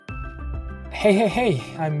Hey,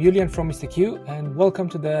 I'm Iulian from MrQ and welcome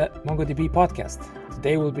to the MongoDB podcast.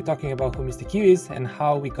 Today we'll be talking about who MrQ is and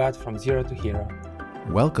how we got from zero to hero.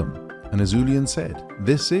 Welcome, and as Iulian said,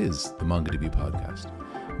 this is the MongoDB podcast.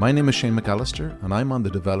 My name is Shane McAllister and I'm on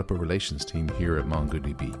the developer relations team here at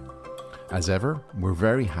MongoDB. As ever, we're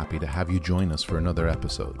very happy to have you join us for another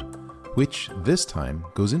episode, which this time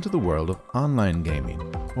goes into the world of online gaming,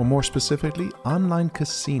 or more specifically, online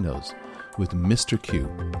casinos, with MrQ,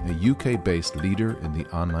 a UK-based leader in the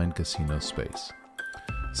online casino space.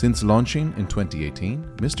 Since launching in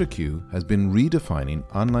 2018, MrQ has been redefining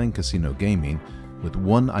online casino gaming with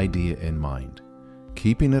one idea in mind: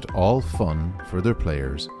 keeping it all fun for their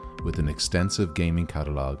players with an extensive gaming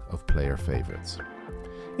catalogue of player favourites.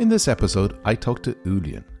 In this episode, I talked to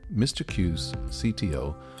Iulian, MrQ's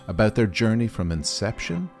CTO, about their journey from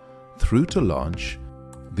inception through to launch,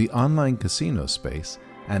 the online casino space,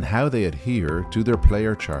 and how they adhere to their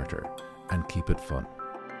player charter and keep it fun.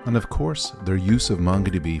 And of course, their use of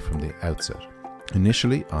MongoDB from the outset,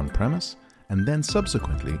 initially on-premise, and then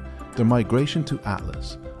subsequently their migration to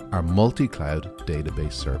Atlas, our multi-cloud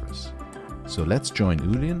database service. So let's join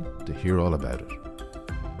Iulian to hear all about it.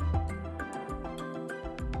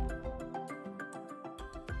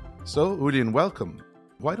 So Iulian, welcome.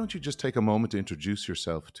 Why don't you just take a moment to introduce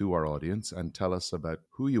yourself to our audience and tell us about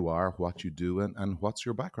who you are, what you do, and what's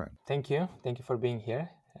your background? Thank you for being here,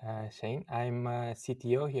 Shane. I'm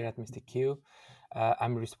CTO here at MrQ.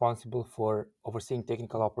 I'm responsible for overseeing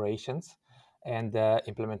technical operations and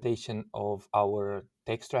implementation of our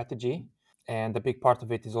tech strategy. And a big part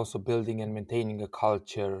of it is also building and maintaining a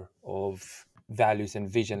culture of values and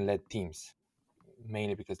vision-led teams,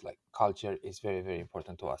 mainly because culture is very, very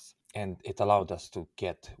important to us. And it allowed us to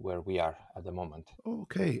get where we are at the moment.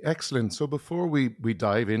 Okay, excellent. So before we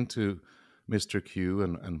dive into MrQ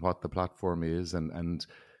and what the platform is, and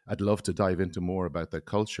I'd love to dive into more about the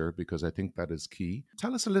culture because I think that is key.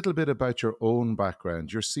 Tell us a little bit about your own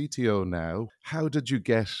background. You're CTO now. How did you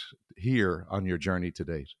get here on your journey to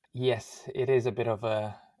date? Yes, it is a bit of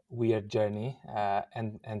a weird journey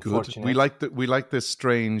and Good. fortunate. We like the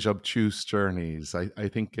strange, obtuse journeys. I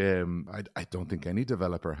think I don't think any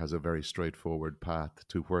developer has a very straightforward path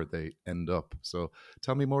to where they end up. So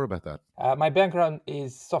tell me more about that. My background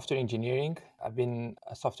is software engineering. I've been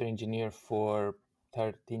a software engineer for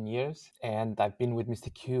 13 years, and I've been with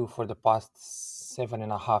MrQ for the past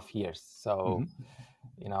 7.5 years. So,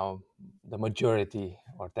 the majority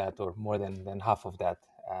of that, or more than half of that,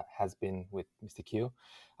 has been with MrQ.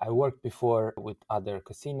 I worked before with other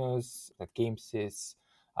casinos, like GameSys.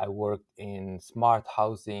 I worked in smart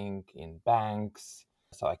housing, in banks.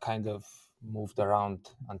 So I kind of moved around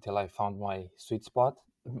until I found my sweet spot.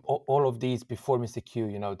 All of these before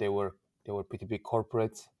MrQ, they were pretty big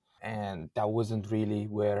corporates, and that wasn't really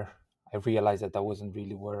where I realized that wasn't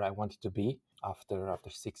really where I wanted to be after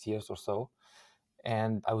 6 years or so.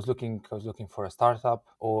 And I was looking for a startup,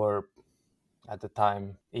 or at the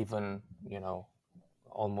time, even,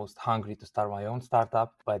 almost hungry to start my own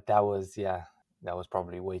startup. But that was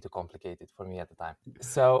probably way too complicated for me at the time.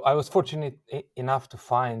 So I was fortunate enough to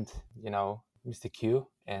find, MrQ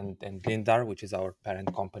and Lindar, which is our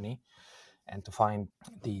parent company, and to find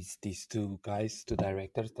these two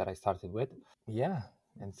directors that I started with. Yeah.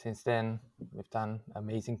 And since then, we've done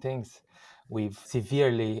amazing things. We've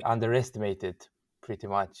severely underestimated pretty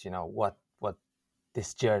much, what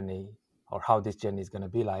this journey, or how this journey is going to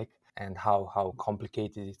be like, and how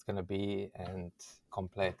complicated it's going to be, and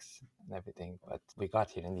complex and everything. But we got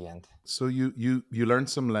here in the end. So you learned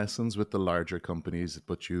some lessons with the larger companies,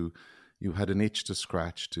 but you had an itch to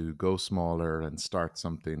scratch to go smaller and start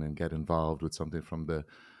something and get involved with something from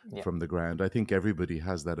the ground. I think everybody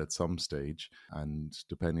has that at some stage, and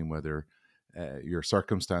depending whether your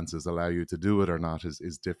circumstances allow you to do it or not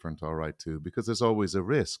is different, all right, too, because there's always a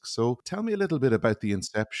risk. So tell me a little bit about the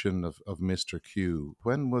inception of MrQ.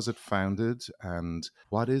 When was it founded, and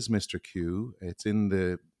what is MrQ? It's in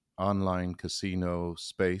the online casino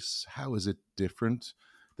space. How is it different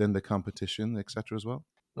than the competition, etc. as well?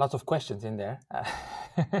 Lots of questions in there.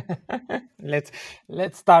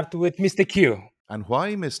 Let's start with MrQ. And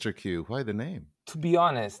why MrQ? Why the name? To be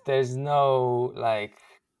honest, there's no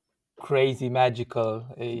crazy magical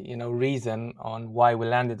reason on why we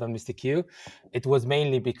landed on MrQ. It was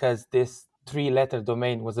mainly because this 3-letter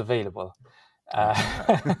domain was available.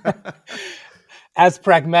 As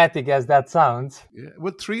pragmatic as that sounds. Yeah,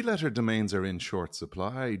 well, 3-letter domains are in short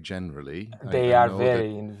supply generally. They are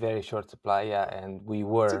in very short supply, yeah. And we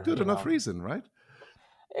were. It's a good enough reason, right?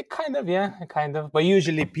 Kind of, yeah, kind of. But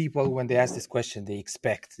usually people, when they ask this question, they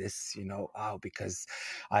expect this, because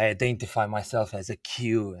I identify myself as a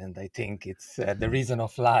Q and I think it's the reason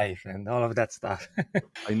of life and all of that stuff.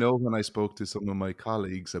 I know when I spoke to some of my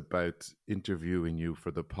colleagues about interviewing you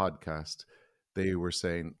for the podcast, they were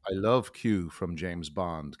saying, I love Q from James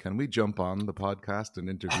Bond. Can we jump on the podcast and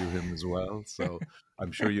interview him as well? So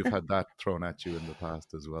I'm sure you've had that thrown at you in the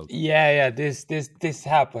past as well. Yeah, this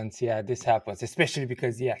happens. Yeah, this happens, especially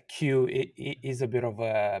because Q is a bit of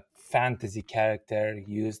a fantasy character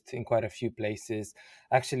used in quite a few places.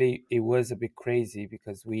 Actually, it was a bit crazy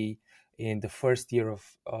because we, in the first year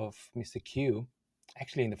of Mr. Q,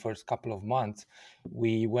 actually in the first couple of months,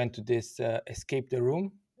 we went to this escape the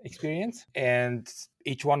room experience, and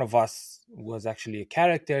each one of us was actually a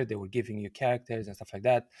character. They were giving you characters and stuff like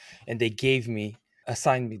that, and they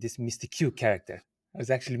assigned me this Mr. Q character. I was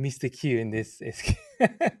actually Mr. Q in this.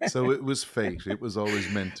 So it was fate. It was always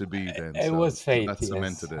meant to be then. It So was fate, that yes.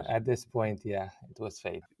 cemented it. At this point, yeah, it was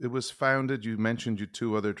fate. It was founded, you mentioned you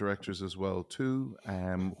two other directors as well too.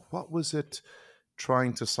 What was it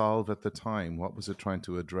trying to solve at the time? What was it trying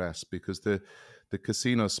to address? Because the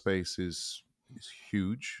casino space is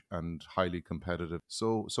huge and highly competitive.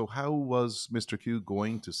 So how was Mr. Q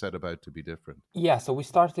going to set about to be different? Yeah, so we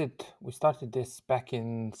started this back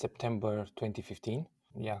in September 2015.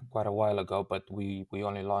 Yeah, quite a while ago, but we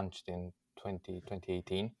only launched in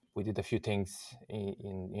 2018. We did a few things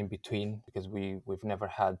in between because we've never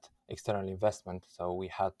had external investment, so we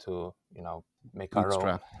had to make our own.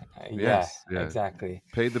 Bootstrap. Yeah, Yes, yeah. exactly.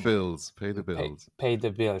 Pay the bills, pay the pay, bills. pay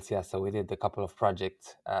the bills. Yeah, so we did a couple of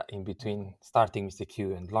projects in between starting Mr.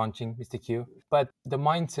 Q and launching Mr. Q. But the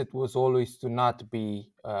mindset was always to not be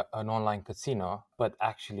an online casino, but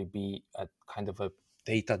actually be a kind of a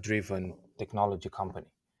data-driven technology company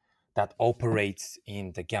that operates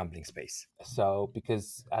in the gambling space. So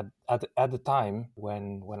because at the time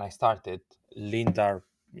when I started, Lindar,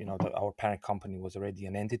 our parent company was already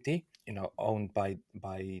an entity, owned by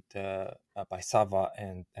Sava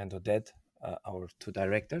and Oded, our two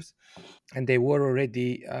directors, and they were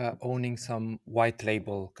already owning some white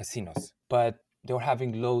label casinos, but they were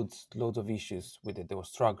having loads of issues with it. They were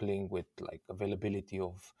struggling with like availability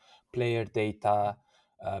of player data,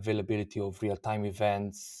 availability of real-time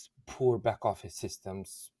events, poor back office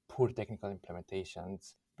systems, poor technical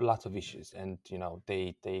implementations, lots of issues. And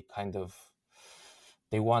they kind of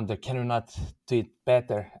they wonder, can we not do it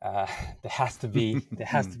better? There has to be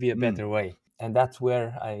a better way. And that's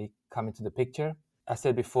where I come into the picture. I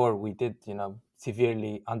said before, we did,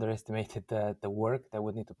 severely underestimated the work that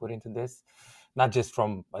we need to put into this, not just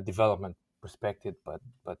from a development perspective, but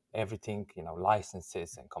everything,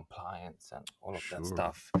 licenses and compliance and all of that Sure.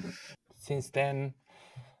 stuff. Since then,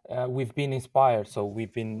 we've been inspired. So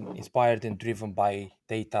we've been inspired and driven by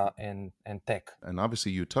data and tech. And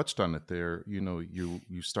obviously you touched on it there.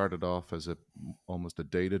 You started off as almost a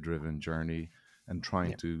data driven journey and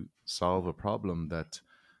trying Yeah. to solve a problem that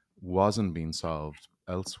wasn't being solved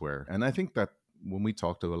elsewhere. And I think that when we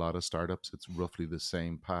talk to a lot of startups, it's roughly the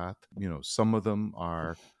same path. Some of them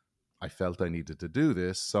are, I felt I needed to do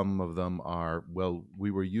this. Some of them are, well, we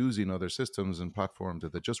were using other systems and platforms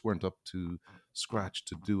that just weren't up to scratch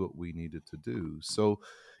to do what we needed to do. So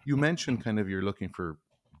you mentioned kind of you're looking for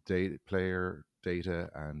player data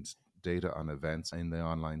and data on events in the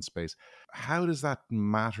online space. How does that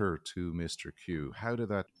matter to Mr. Q? How did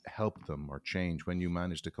that help them or change when you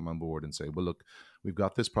managed to come on board and say, well, look, we've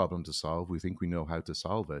got this problem to solve. We think we know how to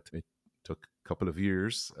solve it. It took a couple of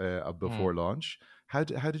years before launch. How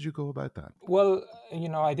did you go about that? Well,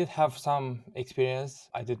 I did have some experience.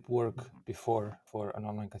 I did work before for an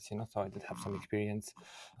online casino, so I did have some experience.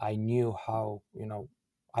 I knew how,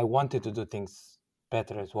 I wanted to do things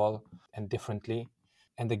better as well and differently.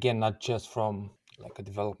 And again, not just from like a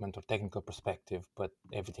development or technical perspective, but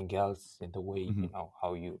everything else in the way, Mm-hmm.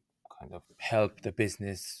 how you kind of help the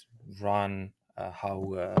business run,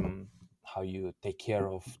 how you take care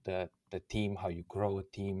of the team, how you grow a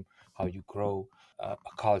team, how you grow a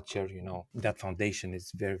culture. That foundation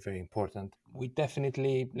is very, very important. We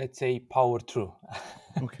definitely, let's say, power through.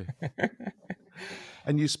 Okay.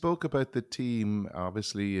 And you spoke about the team.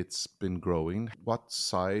 Obviously, it's been growing. What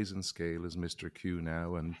size and scale is Mr. Q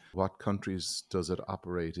now, and what countries does it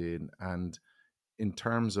operate in? And in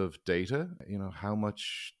terms of data, how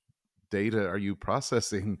much data are you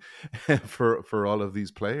processing for all of these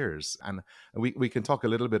players? And we can talk a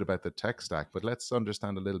little bit about the tech stack, but let's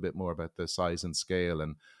understand a little bit more about the size and scale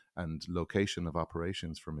and location of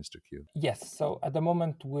operations for Mr. Q. Yes. So at the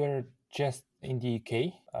moment, we're just in the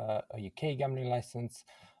UK, a UK gambling license,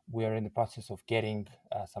 We are in the process of getting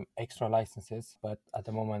some extra licenses, but at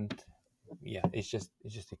the moment, yeah, it's just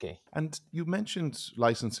okay. And you mentioned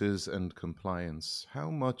licenses and compliance. How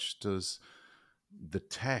much does the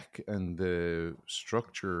tech and the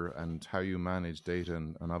structure and how you manage data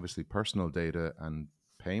and obviously personal data and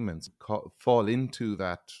payments fall into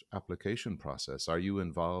that application process? Are you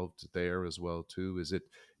involved there as well too? Is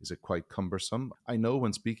it quite cumbersome? I know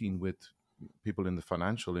when speaking with people in the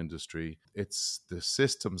financial industry, it's the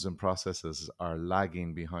systems and processes are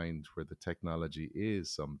lagging behind where the technology is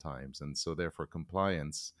sometimes, and so therefore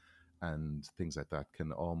compliance and things like that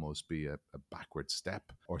can almost be a backward step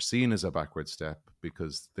or seen as a backward step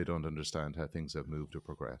because they don't understand how things have moved or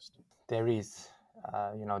progressed. There is,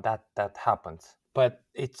 that happens, but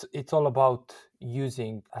it's all about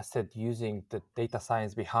using, I said, using the data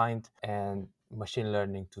science behind and machine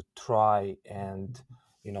learning to try and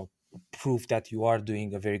prove that you are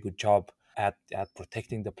doing a very good job at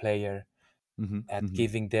protecting the player, Mm-hmm, at mm-hmm.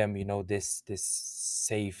 giving them this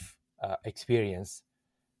safe experience,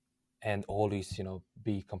 and always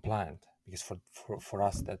be compliant, because for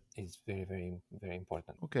us that is very, very, very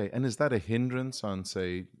important. Okay, and is that a hindrance on,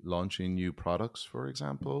 say, launching new products, for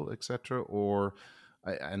example, etc.? Or,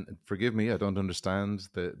 and forgive me, I don't understand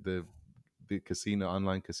the casino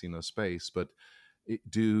online casino space, but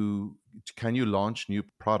do can you launch new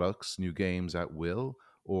products, new games at will,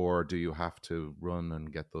 or do you have to run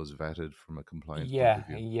and get those vetted from a compliance point Yeah, of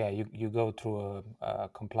view? yeah, you go through a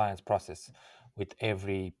compliance process with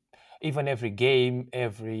every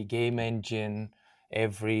game engine,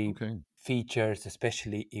 every Okay. features,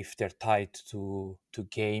 especially if they're tied to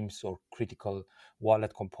games or critical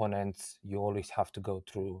wallet components. You always have to go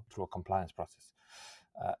through a compliance process.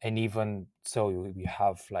 And even so, we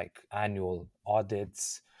have like annual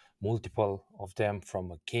audits, multiple of them,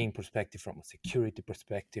 from a game perspective, from a security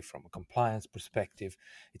perspective, from a compliance perspective.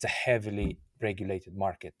 It's a heavily regulated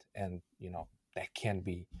market, and that can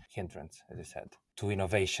be hindrance, as I said, to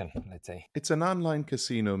innovation, let's say. It's an online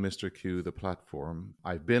casino, MrQ, the platform.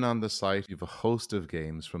 I've been on the site. You have a host of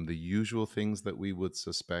games, from the usual things that we would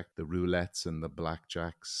suspect, the roulettes and the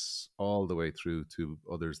blackjacks, all the way through to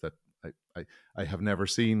others that I, I, I have never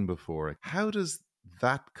seen before. How does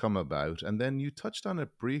that come about? And then you touched on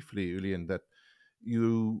it briefly, Iulian, that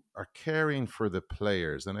you are caring for the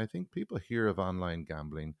players. And I think people hear of online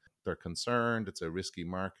gambling, they're concerned, it's a risky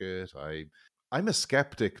market. I'm a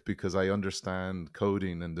skeptic because I understand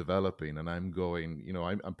coding and developing, and I'm going,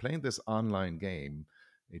 I'm playing this online game.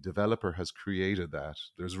 A developer has created that.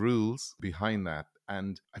 There's rules behind that.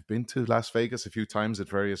 And I've been to Las Vegas a few times at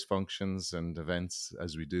various functions and events,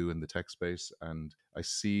 as we do in the tech space, and I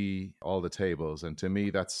see all the tables. And to me,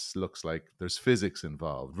 that looks like there's physics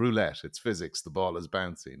involved. Roulette, it's physics. The ball is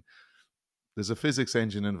bouncing. There's a physics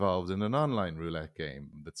engine involved in an online roulette game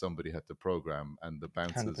that somebody had to program, and the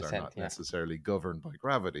bounces are 100%, not yeah. necessarily governed by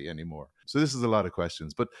gravity anymore. So this is a lot of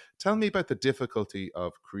questions. But tell me about the difficulty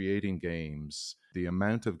of creating games, the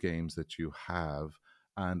amount of games that you have,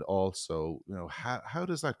 and also, how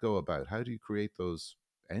does that go about? How do you create those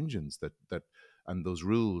engines that and those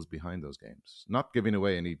rules behind those games? Not giving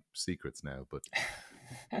away any secrets now, but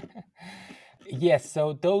Yes,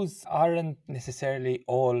 so those aren't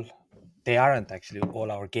actually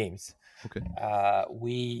all our games. okay.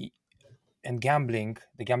 We and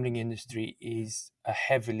the gambling industry is a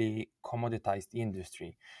heavily commoditized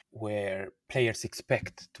industry, where players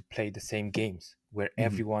expect to play the same games, where Hmm.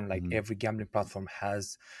 everyone, like Hmm. every gambling platform,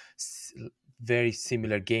 has very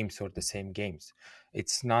similar games or the same games.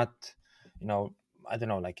 It's not, you know I don't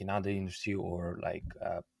know, like in other industry, or like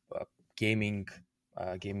gaming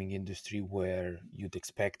gaming industry, where you'd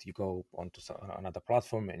expect, you go onto another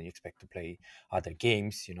platform and you expect to play other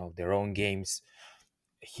games, their own games.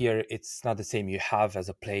 Here it's not the same. You have, as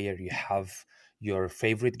a player, you have your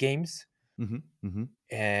favorite games, Hmm. Hmm.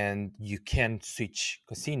 and you can switch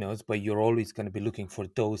casinos, but you're always going to be looking for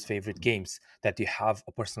those favorite games that you have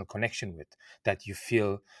a personal connection with, that you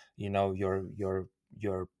feel, you're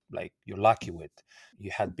like, you're lucky with,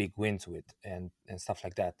 you had big wins with, and stuff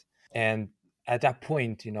like that. And at that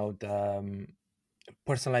point, the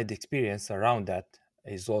personalized experience around that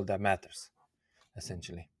is all that matters,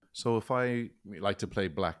 essentially. So if I like to play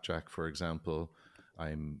blackjack, for example,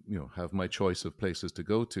 have my choice of places to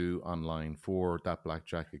go to online for that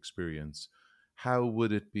blackjack experience. How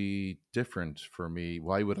would it be different for me?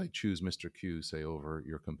 Why would I choose MrQ, say, over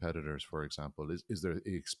your competitors, for example? Is there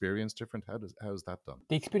the experience different? How is that done?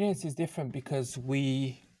 The experience is different because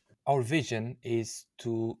our vision is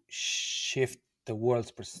to shift the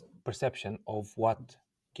world's perception of what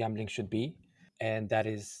gambling should be, and that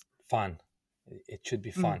is fun. It should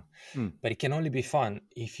be fun. But it can only be fun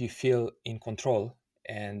if you feel in control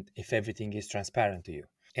and if everything is transparent to you.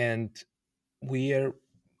 And we're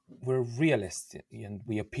realists, and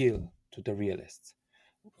we appeal to the realists.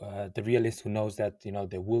 The realist who knows that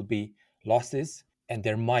there will be losses and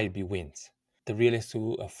there might be wins. The realist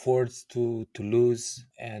who affords to lose,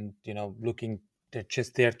 and they're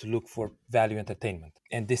just there to look for value entertainment.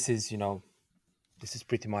 And this is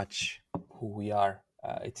pretty much who we are.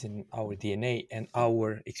 It's in our DNA, and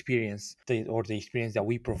our experience, the experience that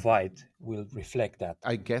we provide, will reflect that.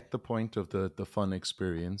 I get the point of the fun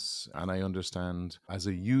experience, and I understand as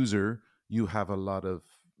a user, you have a lot of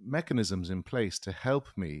mechanisms in place to help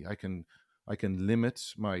me. I can limit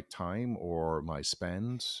my time or my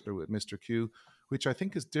spend with MrQ, which I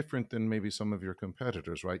think is different than maybe some of your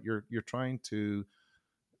competitors, right? You're trying to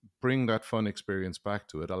bring that fun experience back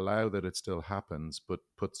to it, allow that it still happens, but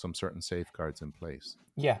put some certain safeguards in place.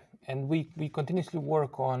 Yeah, and we continuously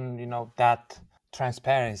work on that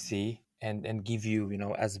transparency, and give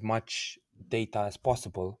you as much data as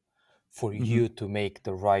possible for you to make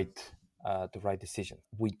the right decision.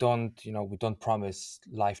 We don't promise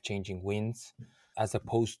life-changing wins, as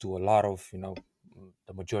opposed to a lot of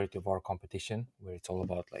the majority of our competition, where it's all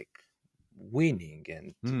about like winning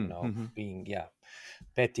and being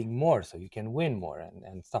betting more so you can win more,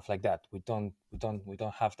 and stuff like that. We don't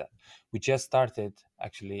have that. We just started,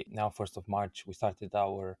 actually, now 1st of March, we started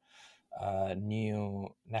our new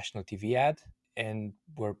national TV ad, and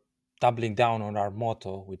we're doubling down on our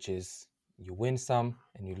motto, which is you win some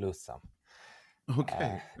and you lose some.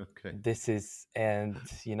 Okay. This is, and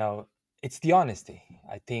it's the honesty.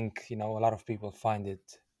 I think a lot of people find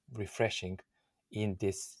it refreshing in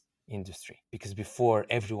this industry, because before,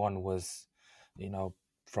 everyone was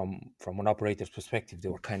from an operator's perspective, they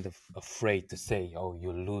were kind of afraid to say, oh,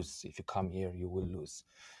 you'll lose. If you come here, you will lose.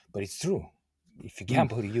 But it's true. If you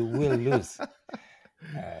gamble, you will lose.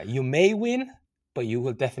 You may win, but you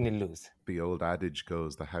will definitely lose. The old adage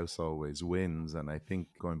goes, the house always wins. And I think,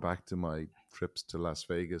 going back to my trips to Las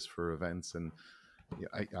Vegas for events, and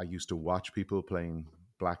I used to watch people playing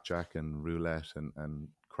blackjack and roulette and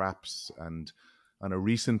craps. And on a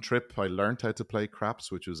recent trip, I learned how to play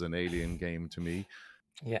craps, which was an alien game to me.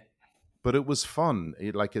 Yeah. But it was fun.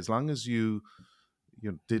 Like, as long as you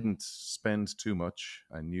didn't spend too much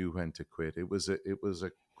and knew when to quit, it was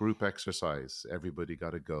a group exercise. Everybody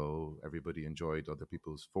got to go. Everybody enjoyed other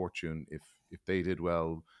people's fortune. If they did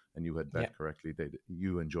well and you had bet correctly,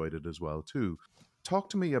 you enjoyed it as well too. Talk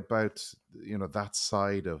to me about that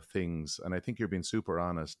side of things. And I think you're being super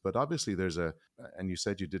honest. But obviously, and you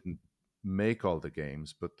said you didn't make all the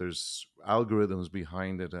games, but there's algorithms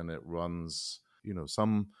behind it, and it runs.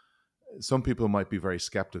 Some people might be very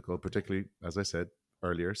skeptical, particularly, as I said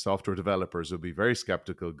earlier, software developers will be very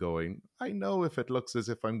skeptical, going, I know if it looks as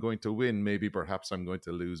if I'm going to win, maybe perhaps I'm going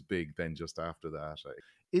to lose big then just after that.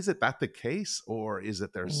 Is it that the case, or is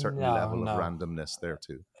it there a certain level of randomness there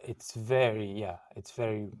too? It's very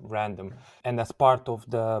random. And as part of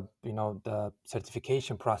the the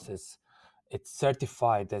certification process, it's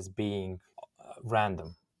certified as being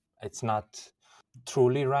random. It's not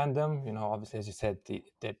truly random. Obviously, as you said,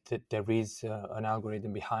 there is an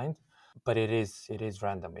algorithm behind, but it is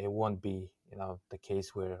random. It won't be the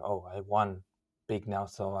case where, oh, I won big now,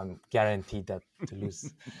 so I'm guaranteed that to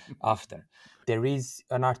lose after. There is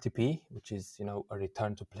an RTP, which is a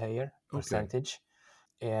return to player percentage.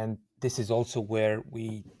 And this is also where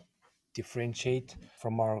we differentiate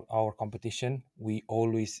from our competition. We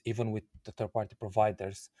always, even with the third-party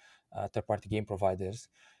providers, third-party game providers,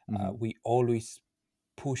 we always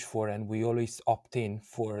push for, and we always opt in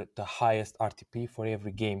for the highest RTP for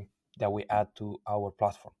every game that we add to our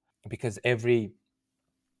platform, because every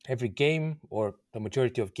game, or the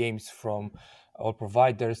majority of games from all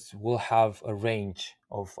providers, will have a range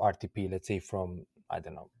of RTP, let's say from, I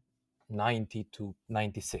don't know, 90 to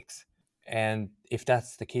 96. And if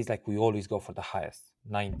that's the case, like, we always go for the highest,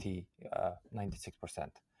 96%.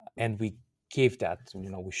 And we give that,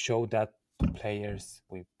 we show that to players,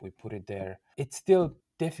 we put it there. It's still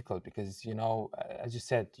difficult because, as you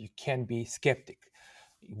said, you can be skeptic.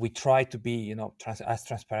 We try to be, as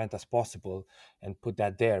transparent as possible and put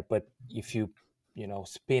that there. But if you,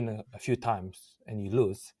 spin a few times and you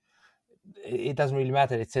lose, it doesn't really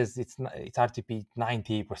matter. It says it's RTP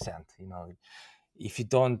 90%. If you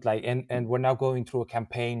don't like, and we're now going through a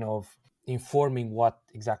campaign of informing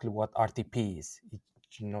exactly what RTP is.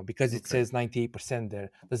 Because it says 98%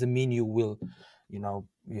 there, doesn't mean you will,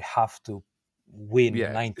 you have to win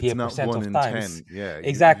 98% of times. 10. Yeah,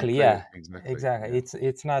 exactly. Exactly.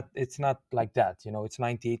 It's not like that. It's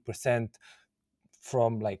 98%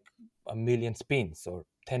 from like a million spins or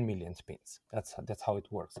 10 million spins. That's how it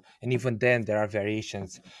works. And even then, there are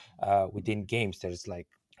variations within games. There's like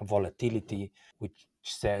volatility, which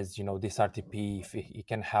says, this RTP, if it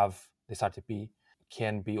can have this RTP,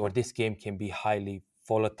 can be, or this game can be highly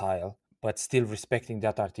volatile, but still respecting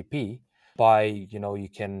that RTP by, you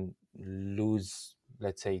can lose,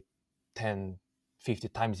 let's say, 10, 50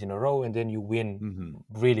 times in a row, and then you win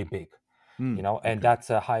really big, and that's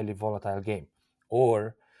a highly volatile game.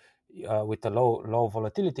 Or with a low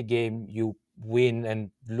volatility game, you win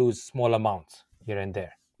and lose small amounts here and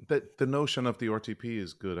there. The notion of the RTP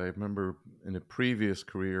is good. I remember in a previous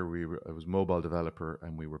career, I was mobile developer,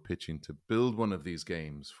 and we were pitching to build one of these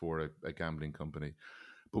games for a gambling company,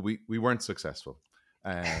 but we weren't successful.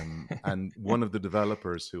 And one of the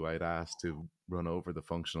developers who I'd asked to run over the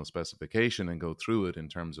functional specification and go through it in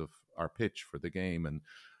terms of our pitch for the game and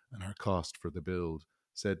our cost for the build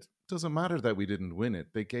said, doesn't matter that we didn't win it.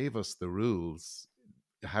 They gave us the rules,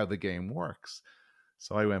 how the game works.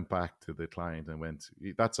 So I went back to the client and went,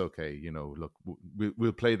 that's okay. Look,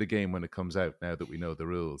 we'll play the game when it comes out now that we know the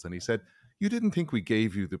rules. And he said, you didn't think we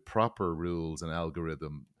gave you the proper rules and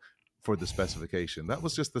algorithm for the specification. That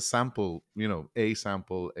was just the sample, a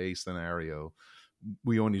sample, a scenario.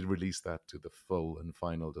 We only released that to the full and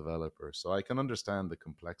final developer. So I can understand the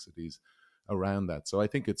complexities around that. So I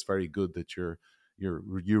think it's very good that you're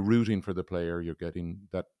rooting for the player. You're getting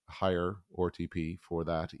that higher RTP for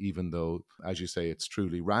that, even though, as you say, it's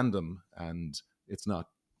truly random, and it's not.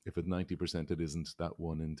 If at 90%, it isn't that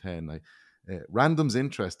 1 in 10. Random's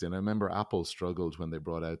interesting. I remember Apple struggled when they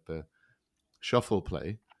brought out the shuffle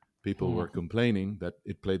play. People were complaining that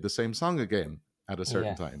it played the same song again at a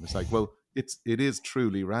certain time. It's like, well, it is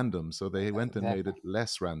truly random. So they went and made it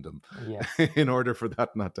less random in order for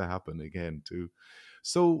that not to happen again too.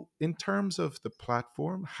 So in terms of the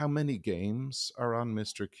platform, how many games are on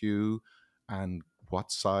MrQ, and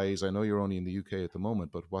what size? I know you're only in the UK at the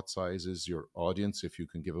moment, but what size is your audience, if you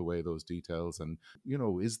can give away those details? And,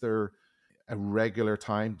 is there a regular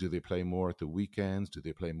time? Do they play more at the weekends? Do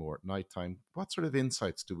they play more at nighttime? What sort of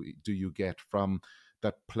insights do you get from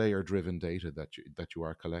that player-driven data that you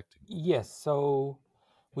are collecting? Yes, so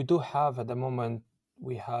we do have at the moment,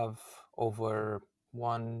 we have over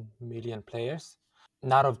 1 million players.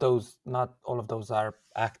 Not all of those are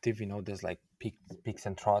active. There's like peaks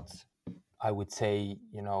and troughs. I would say,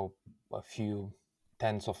 a few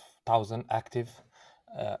tens of thousand active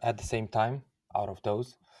at the same time out of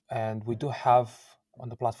those. And we do have on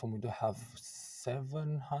the platform, we do have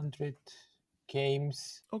 700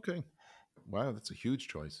 games. Okay. Wow, that's a huge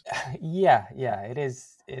choice. Yeah, it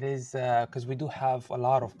is because we do have a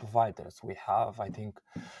lot of providers. We have, I think,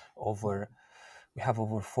 over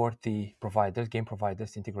 40 game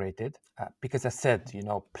providers integrated, because I said,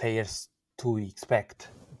 players to expect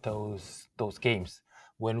those games.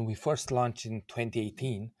 When we first launched in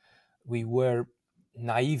 2018, we were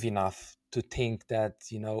naive enough to think that,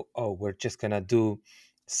 we're just gonna do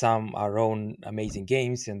our own amazing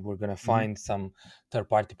games, and we're gonna find some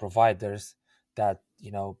third-party providers that,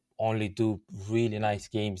 only do really nice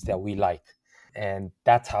games that we like. And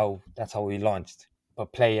that's how we launched.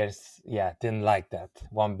 But players, didn't like that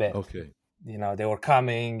one bit. Okay. They were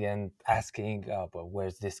coming and asking, oh, but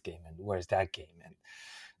where's this game and where's that game? And,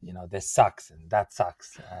 this sucks and that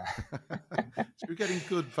sucks. So you're getting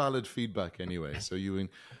good, valid feedback anyway. So you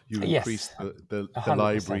Yes, increased the 100%.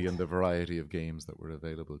 library and the variety of games that were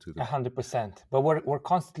available to them. 100%. But we're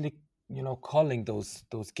constantly, calling those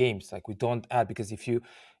games. Like, we don't add, because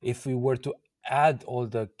if we were to add all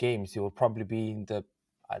the games, it will probably be in the,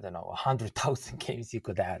 I don't know, 100,000 games you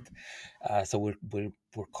could add. So we're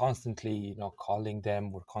constantly, calling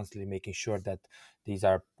them. We're constantly making sure that these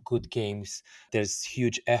are good games. There's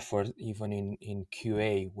huge effort even in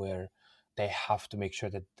QA, where they have to make sure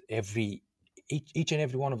that each and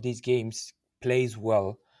every one of these games plays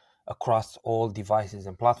well across all devices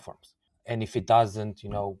and platforms. And if it doesn't,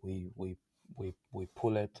 we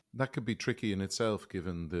pull it. That could be tricky in itself,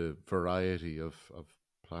 given the variety of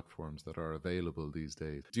platforms that are available these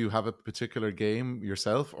days. Do you have a particular game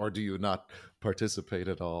yourself, or do you not participate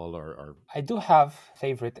at all? Or I do have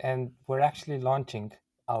favorite, and we're actually launching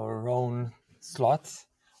our own slots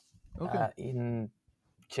in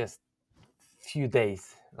just few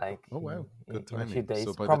days. Like, oh wow, good in a few timing. days,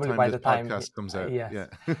 So probably by by this the time podcast comes out, yes,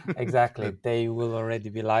 yeah, exactly, they will already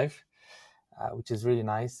be live, which is really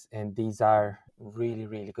nice. And these are really,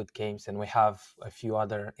 really good games, and we have a few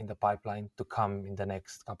other in the pipeline to come in the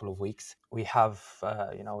next couple of weeks. We have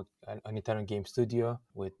an internal game studio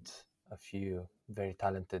with a few very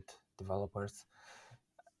talented developers,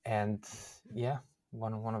 and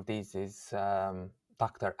one of these is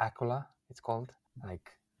Dr. Acula, it's called, like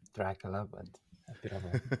Dracula, but a bit of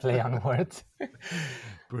a play on words.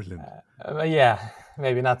 Brilliant. But yeah,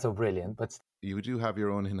 maybe not so brilliant, but You do have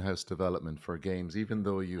your own in-house development for games, even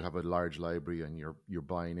though you have a large library and you're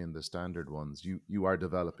buying in the standard ones. You are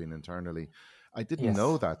developing internally. I didn't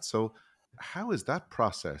know yes. that. So, how is that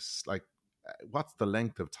process? Like, what's the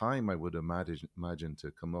length of time I would imagine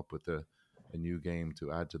to come up with a new game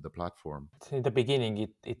to add to the platform? In the beginning,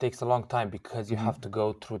 it takes a long time because you Hmm. have to go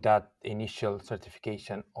through that initial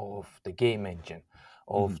certification of the game engine,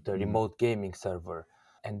 Hmm. of the Hmm. remote gaming server.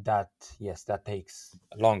 And that, yes, that takes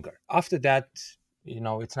longer. After that,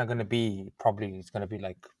 it's not going to be, probably it's going to be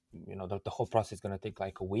like, the whole process is going to take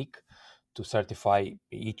like a week to certify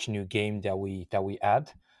each new game that we add,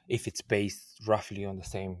 if it's based roughly on the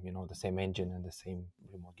same engine and the same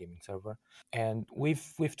remote gaming server. And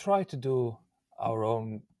we've tried to do our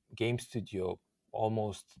own game studio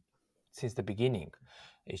almost since the beginning.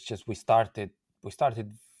 It's just we started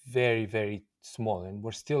very, very small, and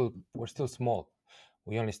we're still small.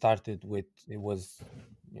 We only started with, it was,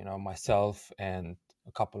 myself and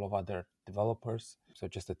a couple of other developers, so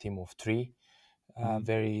just a team of three, Hmm.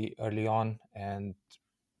 very early on, and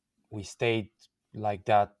we stayed like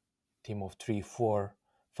that, team of three, four,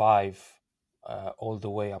 five, all the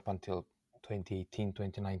way up until 2018,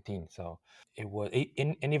 2019. So it was,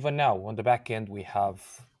 and even now on the back end, we have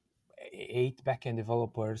eight backend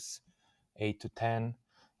developers, 8 to 10.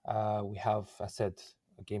 We have, I said,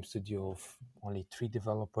 a game studio of only three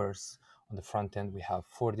developers. On the front end, we have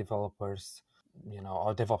four developers.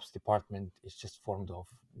 Our DevOps department is just formed of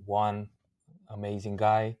one amazing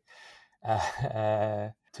guy,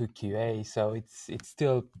 to QA. So it's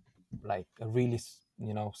still like a really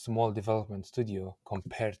small development studio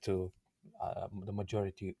compared to the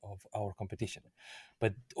majority of our competition.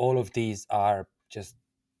 But all of these are just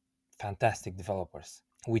fantastic developers.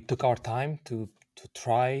 We took our time to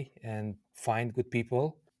try and find good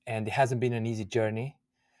people, and it hasn't been an easy journey,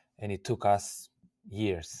 and it took us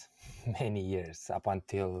years, many years, up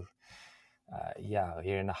until a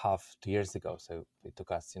year and a half, 2 years ago. So it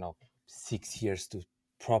took us 6 years to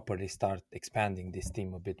properly start expanding this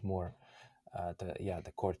team a bit more,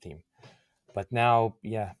 the core team. But now,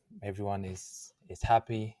 everyone is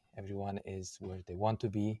happy, everyone is where they want to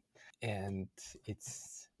be, and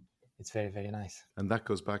it's very, very nice. And that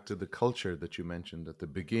goes back to the culture that you mentioned at the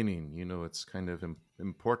beginning. It's kind of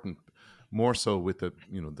important, more so with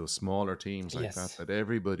those smaller teams like that, Yes. that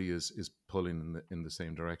everybody is pulling in the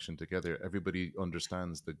same direction together. Everybody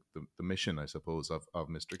understands the mission, I suppose, of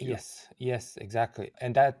MrQ. Yes, exactly.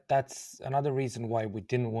 And that's another reason why we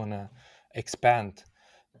didn't want to expand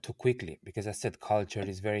too quickly, because I said culture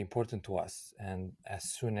is very important to us. And as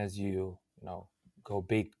soon as go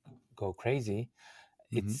big, go crazy,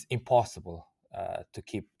 Hmm. it's impossible to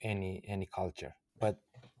keep any culture. But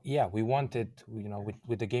yeah, we wanted,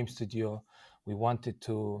 with the game studio, we wanted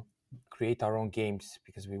to create our own games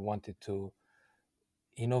because we wanted to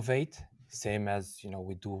innovate, same as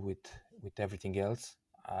we do with everything else.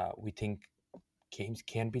 We think games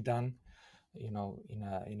can be done, in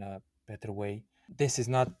a better way. This is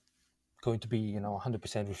not going to be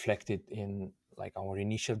 100% reflected in like our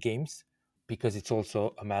initial games, because it's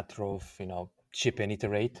also a matter of ship and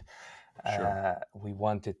iterate. Sure. We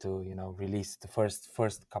wanted to release the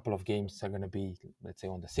first couple of games are going to be, let's say,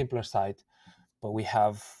 on the simpler side, but we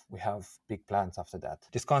have big plans after that.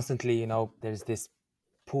 Just constantly, there's this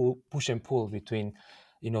push and pull between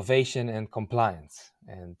innovation and compliance,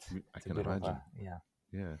 and I it's a can bit of a, imagine.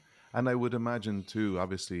 Yeah. And I would imagine too,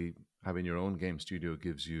 obviously, having your own game studio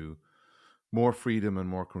gives you more freedom and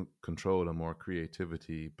more control and more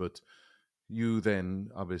creativity. But you then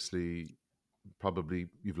obviously probably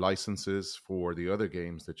you've licenses for the other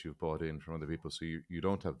games that you've bought in from other people, so you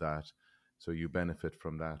don't have that, so you benefit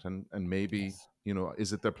from that. And maybe, yes.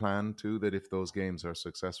 is it their plan too that if those games are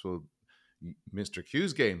successful, Mr.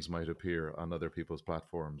 Q's games might appear on other people's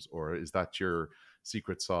platforms, or is that your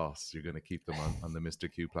secret sauce? You're going to keep them on the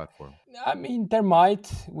Mr. Q platform? I mean, there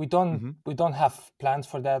might. We don't Hmm. we don't have plans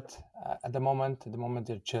for that at the moment. At the moment,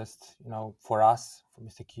 they're just for us, for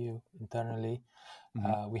Mr. Q internally.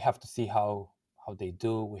 Hmm. We have to see how they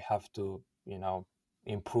do. We have to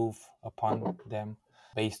improve upon them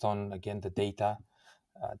based on, again, the data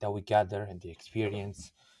that we gather and the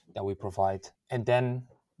experience that we provide. And then,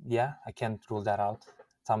 yeah, I can't rule that out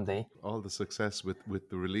someday. All the success with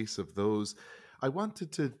the release of those. I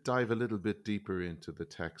wanted to dive a little bit deeper into the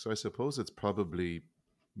tech. So I suppose it's probably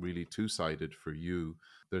really two-sided for you.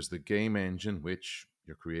 There's the game engine, which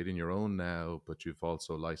You're creating your own now, but you've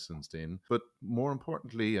also licensed in. But more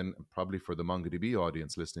importantly, and probably for the MongoDB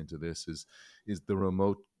audience listening to this, is the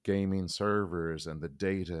remote gaming servers and the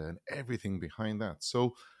data and everything behind that.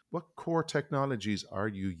 So what core technologies are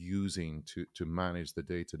you using to manage the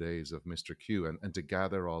day-to-days of MrQ and to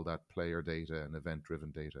gather all that player data and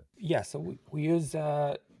event-driven data? Yeah, so we use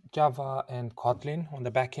Java and Kotlin on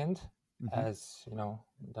the backend Mm-hmm. as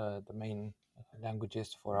the main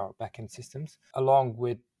languages for our backend systems, along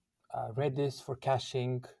with Redis for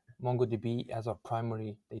caching, MongoDB as our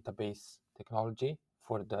primary database technology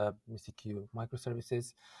for the MrQ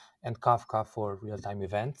microservices, and Kafka for real-time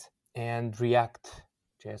events, and React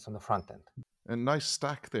JS on the front end. A nice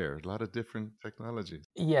stack there, a lot of different technologies.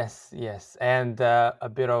 Yes, and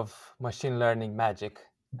a bit of machine learning magic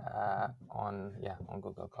on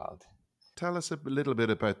Google Cloud. Tell us a little bit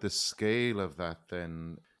about the scale of that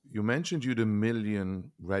then. You mentioned you had 1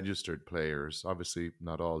 million registered players, obviously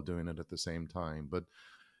not all doing it at the same time, but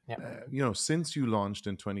Yeah. since you launched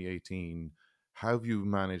in 2018, how have you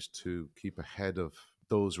managed to keep ahead of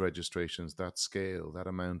those registrations, that scale, that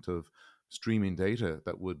amount of streaming data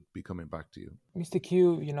that would be coming back to you?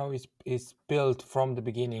 MrQ, is built from the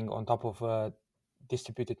beginning on top of a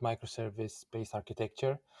distributed microservice-based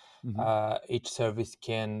architecture. Mm-hmm. Each service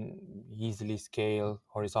can easily scale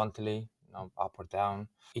horizontally, up or down.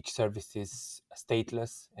 Each service is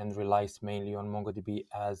stateless and relies mainly on MongoDB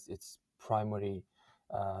as its primary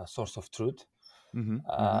source of truth, Mm-hmm.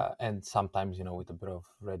 Mm-hmm. and sometimes, with a bit of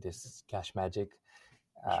Redis cache magic.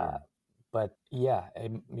 Sure. But yeah,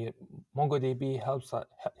 MongoDB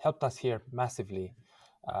helped us here massively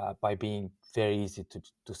by being very easy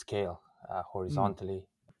to scale Mm. horizontally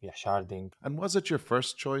via sharding. And was it your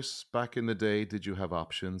first choice back in the day? Did you have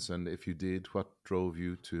options? And if you did, what drove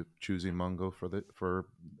you to choosing Mongo for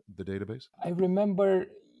the database? I remember,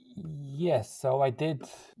 yes, so I did,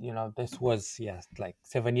 this was, yes, like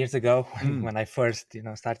 7 years ago Mm. when I first,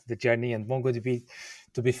 started the journey. And MongoDB,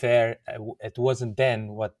 to be fair, it wasn't then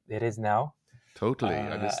what it is now. Totally.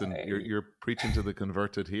 I Uh, listen, you're preaching to the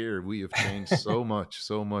converted here. We have changed so much,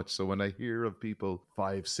 so much. So when I hear of people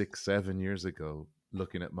 5, 6, 7 years ago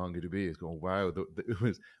looking at MongoDB, it's going, wow, it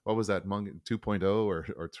was, what was that, Mongo 2.0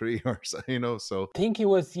 or 3 or so, so. I think it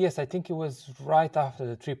was right after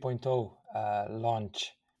the 3.0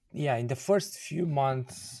 launch. Yeah, in the first few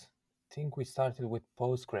months, I think we started with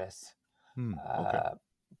Postgres, Okay,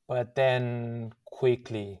 but then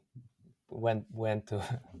quickly went to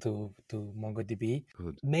to MongoDB,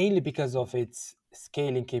 good. mainly because of its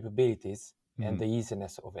scaling capabilities and Mhm. the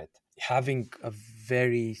easiness of it. Having a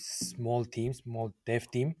very small dev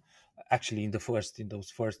team, actually in those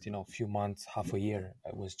first few months, half a year,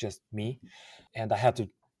 it was just me, and I had to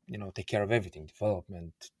take care of everything: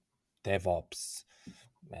 development, DevOps,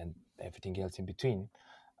 and everything else in between.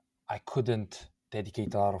 I couldn't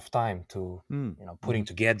dedicate a lot of time to Mm. putting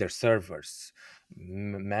Mhm. together servers,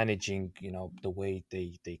 managing the way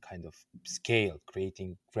they kind of scale,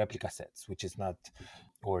 creating replica sets, which is not,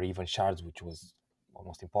 or even shards, which was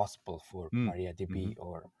almost impossible for Mm. MariaDB Mhm.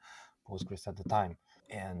 or Postgres at the time.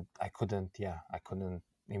 And I couldn't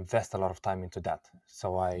invest a lot of time into that.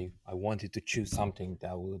 So I wanted to choose something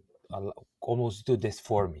that would almost do this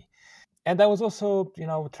for me. And I was also,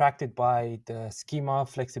 attracted by the schema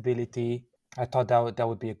flexibility. I thought that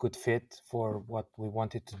would be a good fit for what we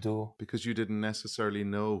wanted to do. Because you didn't necessarily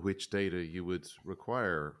know which data you would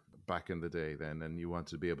require back in the day then, and you want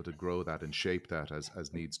to be able to grow that and shape that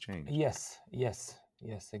as needs change. Yes,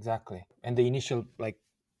 exactly. And the initial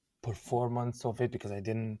performance of it, because I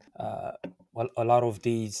didn't. Well, a lot of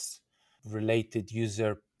these related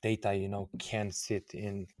user data, can sit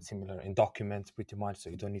in documents pretty much, so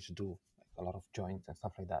you don't need to do a lot of joins and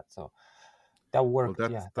stuff like that. So that Well, worked.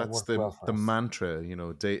 that's Yeah, that that's worked the well for the us. mantra,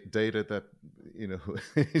 data that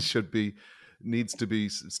should be needs to be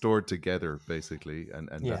stored together basically, and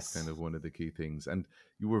that's kind Yes. of one of the key things. And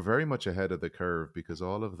you were very much ahead of the curve because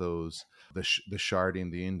all of those the sharding,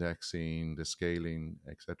 the indexing, the scaling,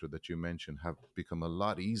 etc. that you mentioned have become a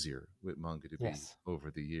lot easier with MongoDB Yes.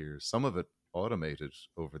 over the years. Some of it automated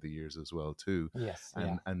over the years as well too, Yes.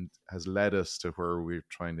 Yeah. and has led us to where we're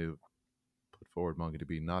trying to put forward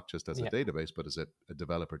MongoDB not just as a Yeah. database, but as a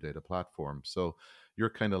developer data platform. So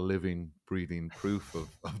you're kind of living, breathing proof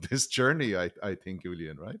of this journey, I think,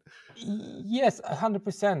 Iulian, right? Yes,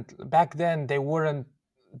 100%. Back then, they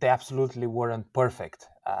absolutely weren't perfect.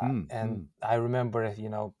 Mm, And mm. I remember,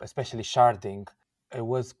 especially sharding, it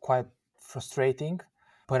was quite frustrating.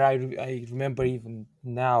 But I remember even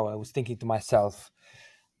now, I was thinking to myself,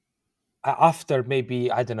 after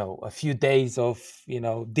maybe, I don't know, a few days of,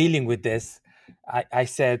 dealing with this, I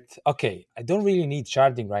said, okay, I don't really need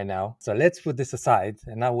sharding right now, so let's put this aside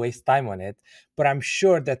and not waste time on it. But I'm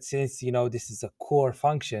sure that since this is a core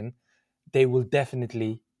function, they will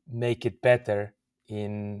definitely make it better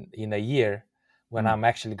in a year when I'm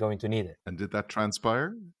actually going to need it. And did that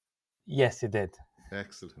transpire? Yes, it did.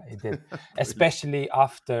 Excellent. It did, Brilliant. especially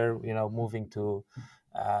after moving to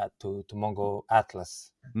Mongo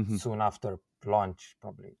Atlas Hmm. soon after launch,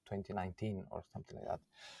 probably 2019 or something like that.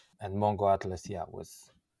 And Mongo Atlas, yeah,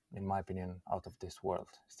 was, in my opinion, out of this world.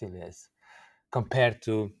 Still is, compared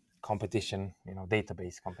to competition,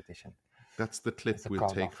 database competition. That's the It's clip a we'll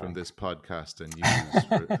cloud take from offering. this podcast and use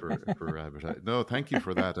for advertising. No, thank you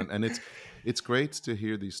for that. And it's great to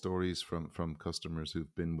hear these stories from customers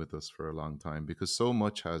who've been with us for a long time, because so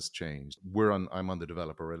much has changed. I'm on the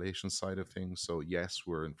developer relations side of things. So yes,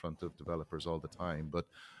 we're in front of developers all the time, but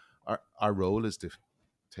our role is to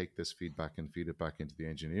take this feedback and feed it back into the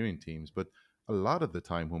engineering teams. But a lot of the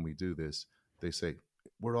time when we do this, they say,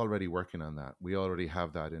 we're already working on that. We already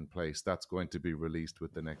have that in place. That's going to be released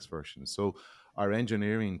with the next version. So our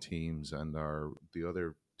engineering teams and the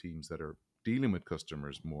other teams that are dealing with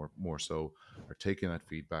customers more so are taking that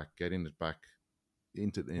feedback, getting it back Yeah.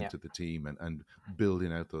 into the team, and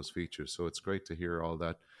building out those features. So it's great to hear all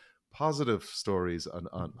that positive stories on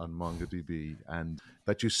MongoDB, and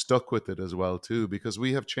that you stuck with it as well too, because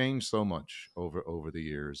we have changed so much over the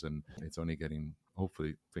years, and it's only getting,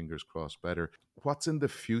 hopefully, fingers crossed, better. What's in the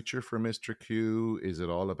future for Mr. Q? Is it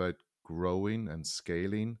all about growing and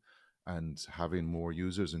scaling and having more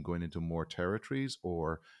users and going into more territories,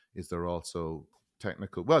 or is there also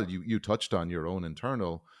technical? Well, you touched on your own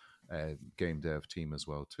internal game dev team as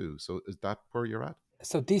well too. So is that where you're at?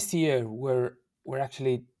 So this year we're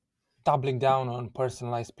actually doubling down on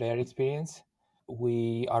personalized player experience.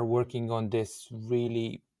 We are working on this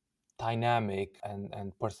really dynamic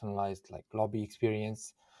and personalized like lobby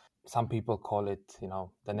experience. Some people call it,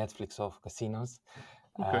 the Netflix of casinos.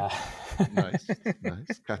 Okay, Uh,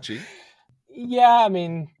 nice, catchy. yeah, I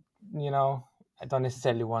mean, you know, I don't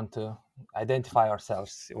necessarily want to identify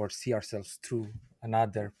ourselves or see ourselves through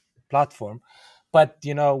another platform, but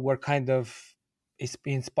we're kind of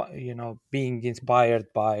being inspired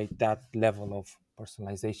by that level of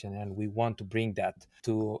personalization, and we want to bring that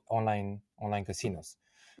to online casinos,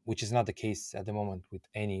 which is not the case at the moment with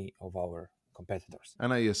any of our competitors.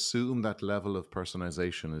 And I assume that level of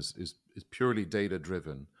personalization is purely data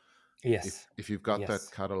driven. If Yes, if you've got that yes,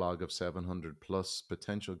 catalog of 700 plus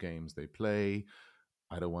potential games they play,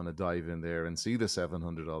 I don't want to dive in there and see the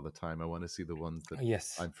 700 all the time. I want to see the ones that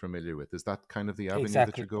yes. I'm familiar with. Is that kind of the avenue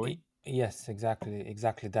that Exactly. you're going? Yes,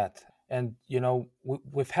 exactly that. And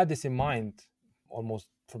we've had this in mind almost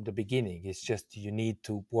from the beginning. It's just you need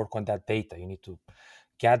to work on that data. You need to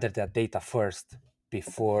gather that data first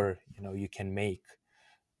before you can make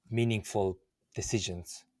meaningful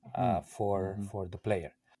decisions Mm-hmm. for the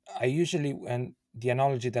player. I usually, and the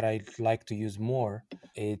analogy that I like to use more,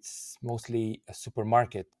 it's mostly a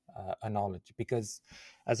supermarket analogy, because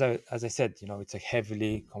as I said, it's a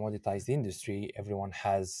heavily commoditized industry. Everyone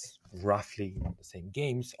has roughly the same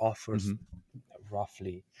games, offers Mm-hmm.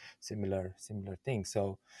 roughly similar things.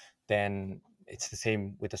 So then it's the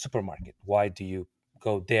same with a supermarket. Why do you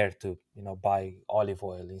go there to buy olive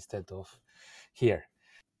oil instead of here?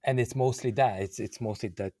 And it's mostly that, it's mostly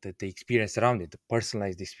that the experience around it, the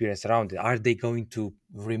personalized experience around it. Are they going to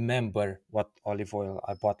remember what olive oil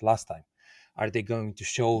I bought last time? Are they going to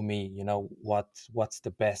show me what's the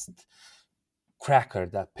best cracker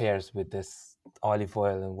that pairs with this olive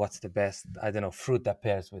oil, and what's the best, I don't know, fruit that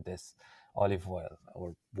pairs with this olive oil,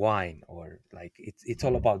 or wine, or like it's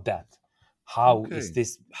all about that. Okay.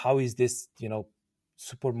 How is this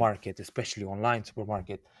supermarket, especially online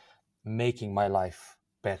supermarket, making my life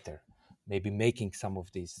better, maybe making some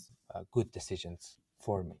of these good decisions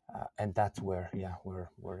for me, and that's where, yeah,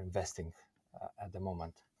 we're investing at the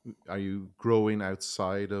moment. Are you growing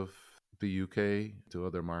outside of the UK to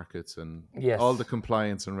other markets, and all the Yes,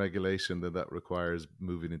 compliance and regulation that requires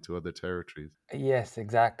moving into other territories? yes,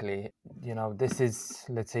 exactly. This is,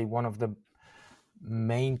 let's say, one of the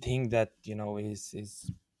main thing that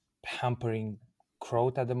is hampering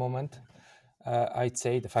growth at the moment. I'd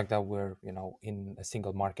say the fact that we're in a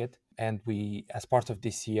single market, and we, as part of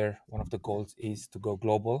this year, one of the goals is to go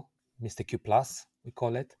global. Mr. Q Plus, we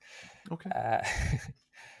call it, Okay. uh,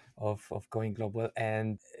 of going global.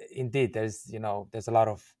 And indeed, there's a lot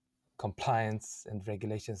of compliance and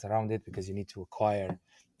regulations around it, because you need to acquire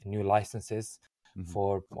new licenses Hmm.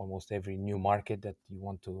 for almost every new market that you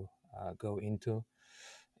want to go into.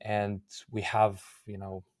 And we have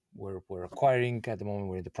we're acquiring at the moment.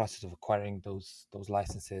 We're in the process of acquiring those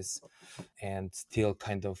licenses, and still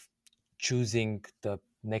kind of choosing the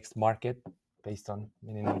next market based on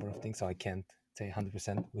any number of things. So I can't say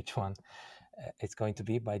 100% which one it's going to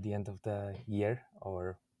be by the end of the year,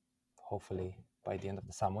 or hopefully by the end of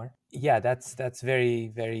the summer. Yeah, that's very,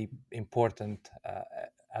 very important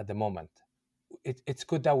at the moment. It's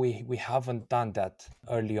good that we haven't done that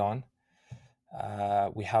early on.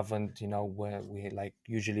 We haven't, where we like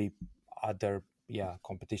usually other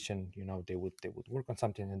competition, they would work on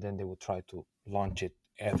something and then they would try to launch it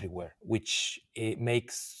everywhere, which it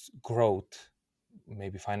makes growth,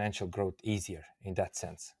 maybe financial growth, easier in that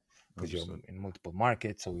sense, because you're Understood. in multiple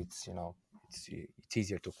markets, so it's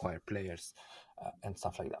easier to acquire players and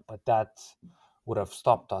stuff like that. But that would have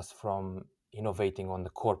stopped us from innovating on the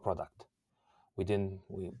core product. We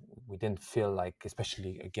didn't feel like,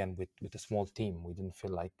 especially again with a small team, we didn't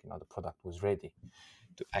feel like the product was ready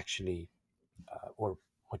to actually or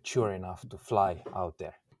mature enough to fly out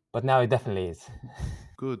there. But now it definitely is.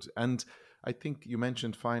 Good. And I think you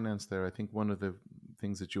mentioned finance there. I think one of the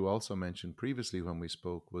things that you also mentioned previously when we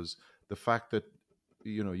spoke was the fact that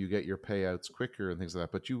you get your payouts quicker and things like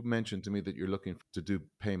that. But you mentioned to me that you're looking to do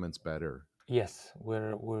payments better. Yes,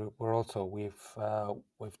 we're also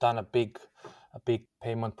we've done a big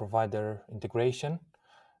payment provider integration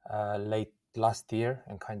late last year,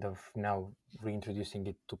 and kind of now reintroducing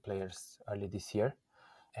it to players early this year.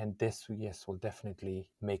 And this, yes, will definitely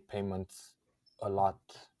make payments a lot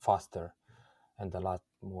faster and a lot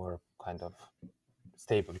more kind of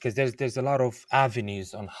stable, because there's a lot of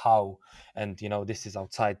avenues on how, and this is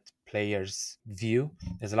outside players view.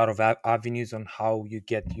 There's a lot of avenues on how you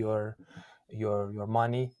get your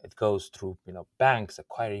money. It goes through banks,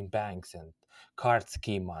 acquiring banks, and card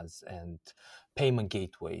schemas, and payment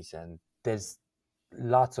gateways, and there's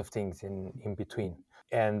lots of things in between.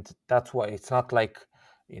 And that's why it's not like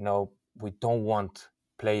we don't want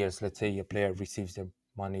players. Let's say a player receives their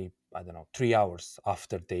money, I don't know, 3 hours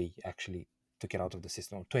after they actually took it out of the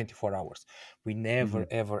system, or 24 hours. We never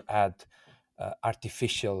ever add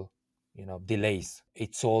artificial delays.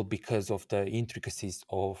 It's all because of the intricacies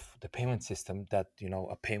of the payment system, that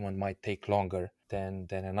a payment might take longer than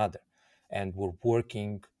another. And we're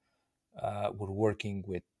working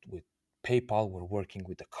with PayPal. We're working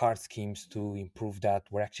with the card schemes to improve that.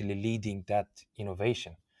 We're actually leading that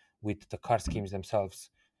innovation with the card schemes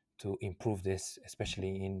themselves to improve this,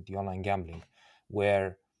 especially in the online gambling,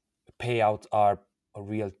 where payouts are a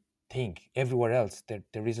real thing. Everywhere else,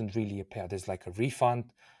 there isn't really a payout. There's like a refund,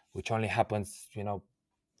 which only happens,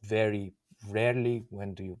 very rarely.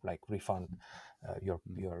 When do you like refund your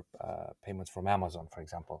payments from Amazon, for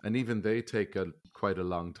example? And even they take quite a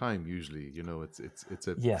long time usually. It's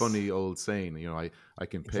a Yes, funny old saying. I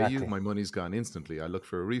can pay you, exactly. my money's gone instantly. I look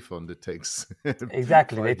for a refund, it takes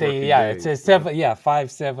Exactly. They five take, working yeah, it's a days.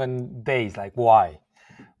 5-7 days. Like, why?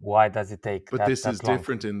 Why does it take But that this is that long?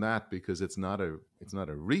 different in that because it's not a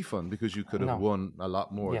refund, because you could have No. won a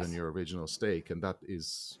lot more than Yes. your original stake, and that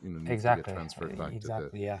is needs to get Exactly. transferred back to the.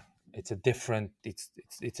 Exactly. Yeah. It's a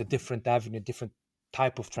different avenue, different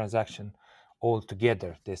type of transaction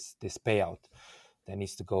altogether. This payout that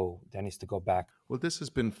needs to go back. Well, this has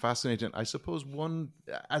been fascinating. I suppose one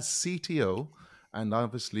as CTO, and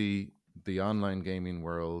obviously the online gaming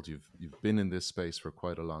world, you've been in this space for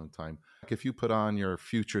quite a long time. Like, if you put on your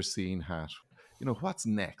future scene hat, what's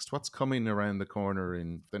next? What's coming around the corner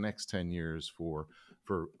in the next 10 years for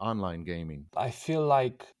online gaming? I feel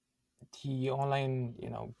like the online,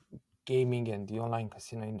 gaming and the online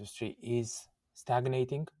casino industry is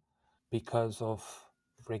stagnating because of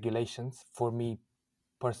regulations. For me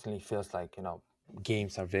personally, feels like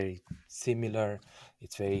games are very similar.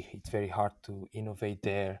 It's very hard to innovate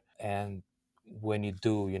there, and when you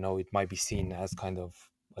do, it might be seen as kind of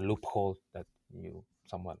a loophole that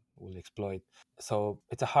someone will exploit. So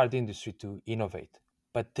it's a hard industry to innovate.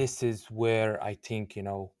 But this is where I think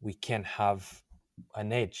we can have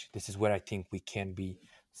an edge. This is where I think we can be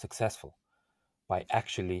successful, by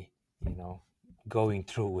actually going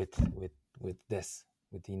through with this,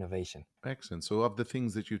 with the innovation. Excellent. So, of the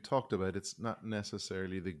things that you talked about, it's not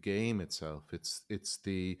necessarily the game itself. It's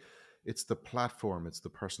the platform. It's the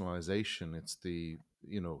personalization. It's the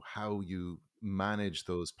how you manage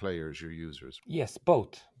those players, your users. Yes,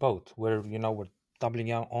 both. We're doubling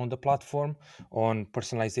down on the platform, on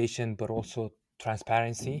personalization, but also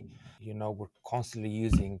transparency. We're constantly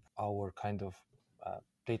using our kind of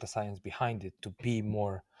data science behind it to be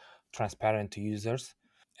more transparent to users.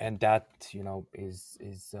 And that is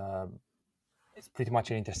pretty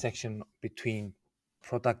much an intersection between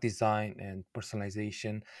product design and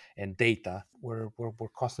personalization and data. We're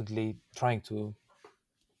constantly trying to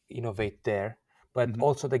innovate there, but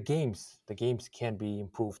also the games can be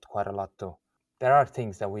improved quite a lot too. There are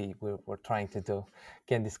things that we're trying to do.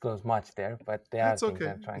 Can't disclose much there, but there are That's things okay.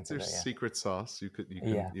 I'm trying It's to their do. Yeah, secret sauce.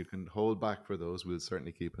 yeah, You can hold back for those. We'll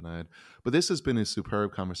certainly keep an eye out. But this has been a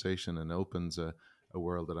superb conversation and opens a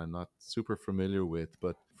world that I'm not super familiar with.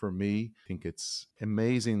 But for me, I think it's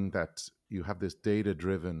amazing that you have this data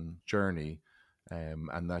driven journey,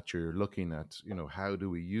 and that you're looking at, how do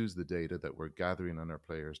we use the data that we're gathering on our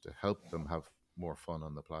players to help them have more fun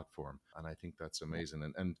on the platform. And I think that's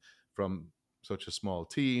amazing. And from such a small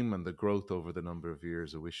team and the growth over the number of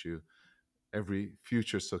years, I wish you every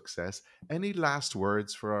future success. Any last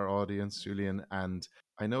words for our audience, Julian? And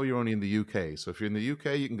I know you're only in the UK, so if you're in the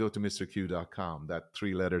UK, you can go to MrQ.com, that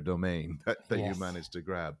 3-letter domain that you yes. managed to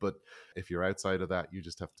grab. But if you're outside of that, you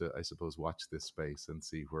just have to, I suppose, watch this space and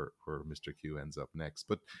see where Mr. Q ends up next.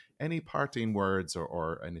 But any parting words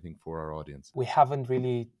or anything for our audience? We haven't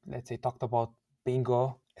really, let's say, talked about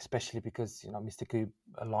bingo, especially because Mr. Q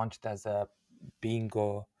launched as a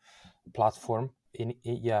bingo platform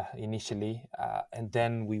initially, and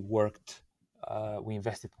then we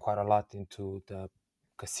invested quite a lot into the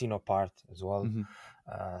casino part as well, Mm-hmm.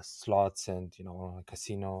 slots and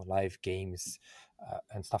casino live games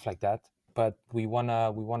and stuff like that. But we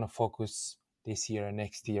wanna focus this year and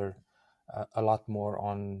next year a lot more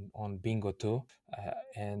on bingo too,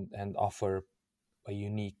 and offer a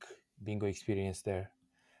unique bingo experience there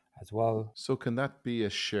as well. So can that be a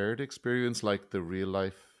shared experience like the real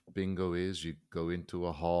life bingo is? You go into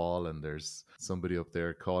a hall and there's somebody up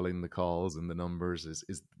there calling the calls and the numbers.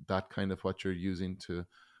 Is that kind of what you're using to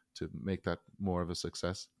make that more of a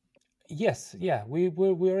success? Yes, yeah, we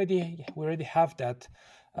already have that.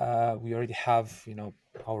 We already have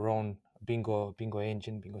our own bingo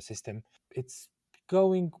engine, bingo system. It's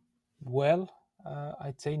going well.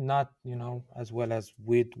 I'd say not as well as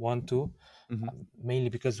we'd want to, Hmm. mainly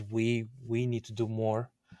because we need to do more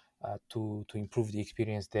to improve the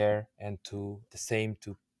experience there, and to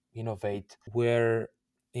innovate. Where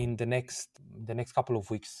in the next couple of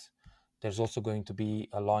weeks, there's also going to be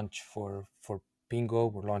a launch for bingo.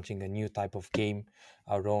 We're launching a new type of game,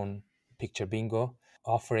 our own picture bingo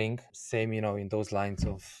offering. Same, in those lines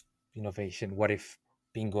of innovation. What if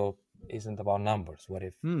bingo isn't about numbers? What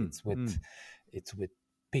if Mm, mm, it's with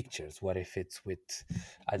pictures? What if it's with,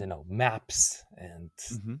 I don't know, maps and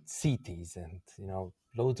hmm. cities and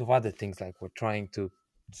loads of other things? Like, we're trying to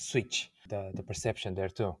switch the perception there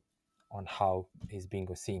too, on how is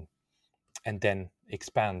bingo seen, and then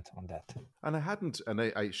expand on that. And I hadn't, and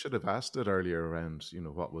I should have asked it earlier around,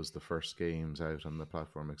 what was the first games out on the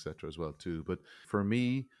platform, etc. as well too. But for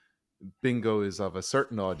me, bingo is of a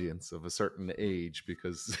certain audience of a certain age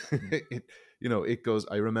because it goes.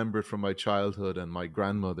 I remember it from my childhood and my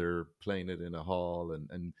grandmother playing it in a hall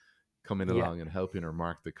and coming Yeah, along and helping her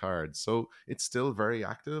mark the cards. So it's still very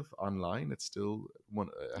active online. It's still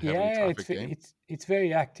a heavily yeah, trafficked game. it's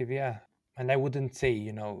very active. Yeah, and I wouldn't say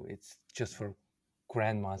it's just for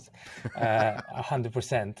grandmas,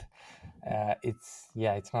 100%.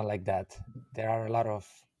 It's not like that. There are a lot of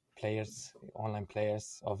players, online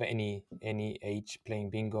players of any age playing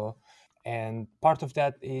bingo, and part of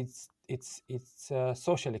that is it's a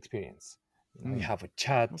social experience. You Mm, have a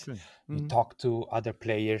chat, okay. you Hmm. talk to other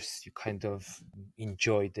players, you kind of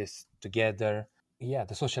enjoy this together. Yeah,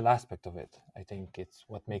 the social aspect of it, I think it's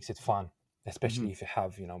what makes it fun, Hmm. especially if you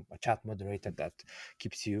have a chat moderator that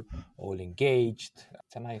keeps you all engaged.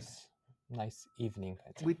 It's a nice evening,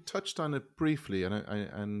 I'd say. We touched on it briefly,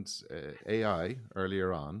 and AI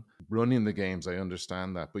earlier on running the games. I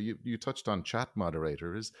understand that, but you touched on chat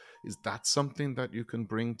moderator. Is that something that you can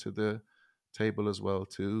bring to the table as well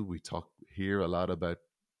too? We talk here a lot about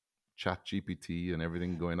Chat GPT and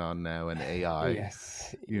everything going on now, and AI,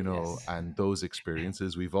 Yes, yes, and those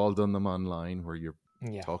experiences. We've all done them online where you're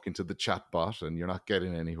yeah. talking to the chat bot and you're not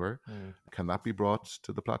getting anywhere. Mm. Can that be brought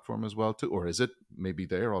to the platform as well too, or is it maybe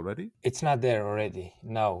there already? It's not there already,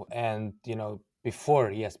 no. And before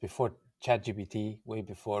ChatGPT, way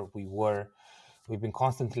before, we've been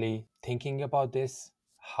constantly thinking about this,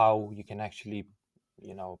 how you can actually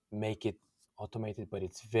make it automated, but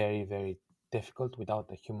it's very, very difficult without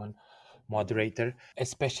a human moderator,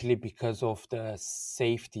 especially because of the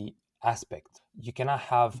safety aspect. You cannot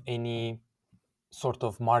have any sort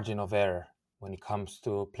of margin of error when it comes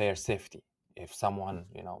to player safety. If someone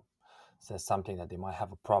says something that they might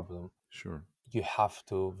have a problem, Sure. you have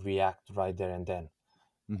to react right there and then,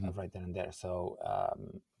 Hmm. right then and there. So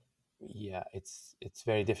yeah, it's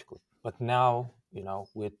very difficult. But now,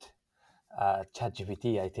 with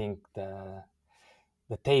ChatGPT, I think the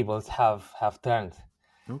tables have turned.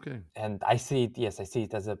 Okay. And I see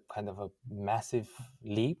it as a kind of a massive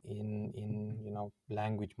leap in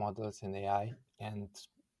language models and AI, and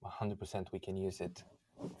 100% we can use it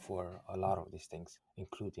for a lot of these things,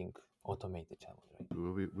 including automated channels.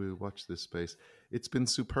 Right? We'll watch this space. It's been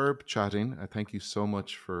superb chatting. I thank you so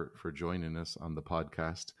much for joining us on the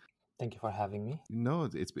podcast. Thank you for having me. No,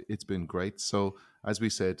 it's been great. So, as we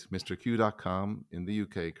said, MrQ.com in the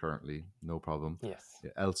UK currently, no problem. Yes.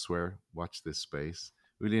 Elsewhere, watch this space.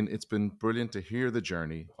 Iulian, it's been brilliant to hear the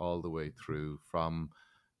journey all the way through from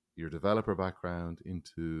your developer background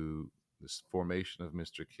into this formation of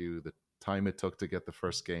MrQ, the time it took to get the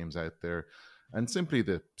first games out there, and simply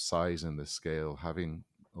the size and the scale. Having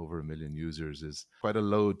over 1 million users is quite a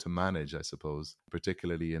load to manage, I suppose,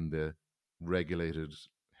 particularly in the regulated,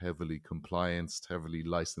 heavily complianced, heavily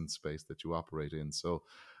licensed space that you operate in. So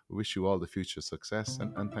we wish you all the future success,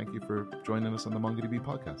 and thank you for joining us on the MongoDB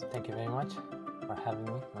podcast. Thank you very much for having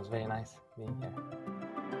me. It was very nice being here.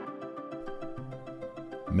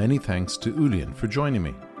 Many thanks to Iulian for joining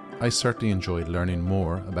me. I certainly enjoyed learning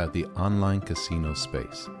more about the online casino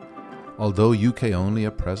space. Although UK only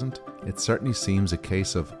at present, it certainly seems a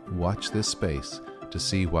case of watch this space to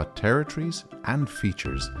see what territories and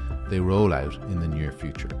features they roll out in the near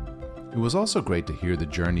future. It was also great to hear the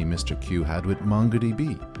journey MrQ had with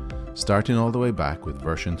MongoDB, starting all the way back with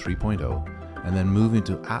version 3.0 and then moving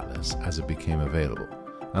to Atlas as it became available.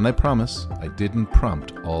 And I promise I didn't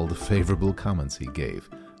prompt all the favourable comments he gave,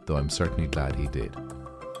 though I'm certainly glad he did.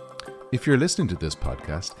 If you're listening to this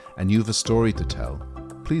podcast and you have a story to tell,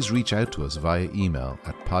 please reach out to us via email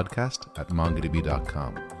at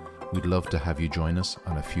podcast@mongodb.com. We'd love to have you join us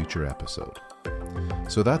on a future episode.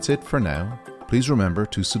 So that's it for now. Please remember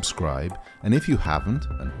to subscribe, and if you haven't,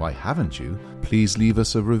 and why haven't you, please leave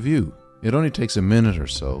us a review. It only takes a minute or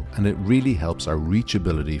so, and it really helps our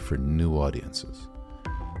reachability for new audiences.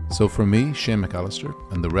 So from me, Shane McAllister,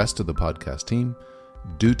 and the rest of the podcast team,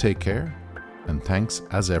 do take care, and thanks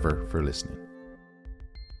as ever for listening.